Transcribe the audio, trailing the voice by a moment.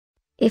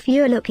If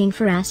you're looking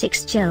for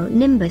Asics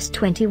Gel-Nimbus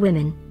 20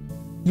 Women,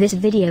 this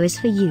video is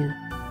for you.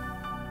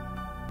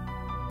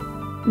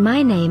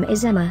 My name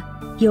is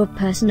Emma, your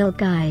personal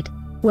guide.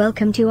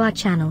 Welcome to our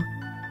channel.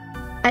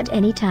 At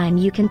any time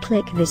you can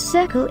click this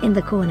circle in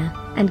the corner,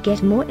 and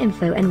get more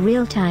info and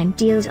real-time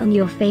deals on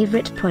your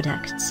favorite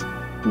products.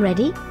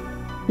 Ready?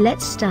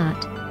 Let's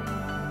start.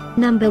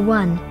 Number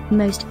 1,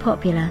 Most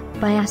Popular,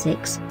 by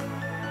Asics.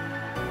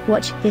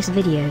 Watch this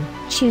video,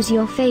 choose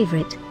your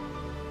favorite.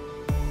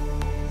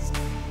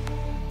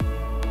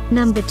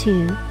 Number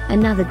 2,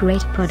 another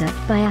great product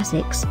by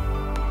Asics.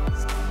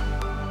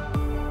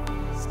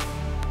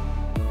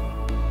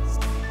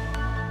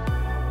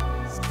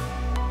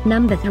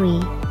 Number 3.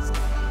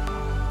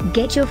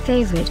 Get your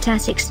favorite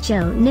Asics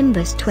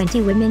Gel-Nimbus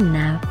 20 Women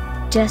now.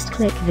 Just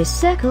click this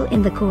circle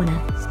in the corner.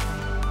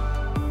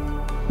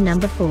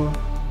 Number 4.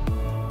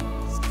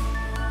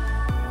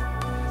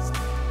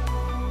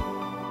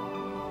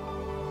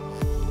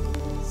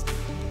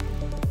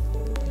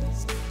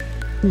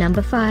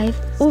 Number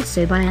 5,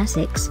 also by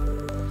Asics.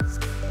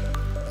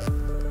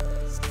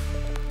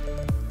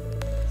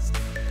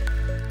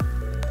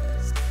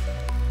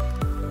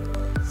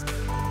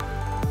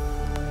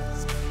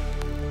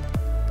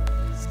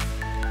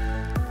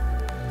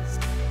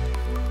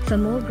 For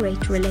more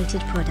great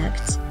related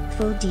products,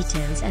 full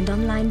details and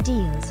online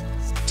deals,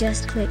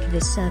 just click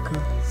this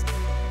circle.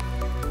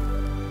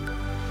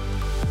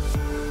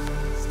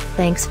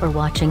 Thanks for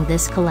watching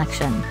this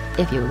collection.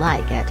 If you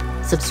like it,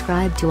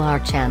 subscribe to our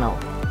channel.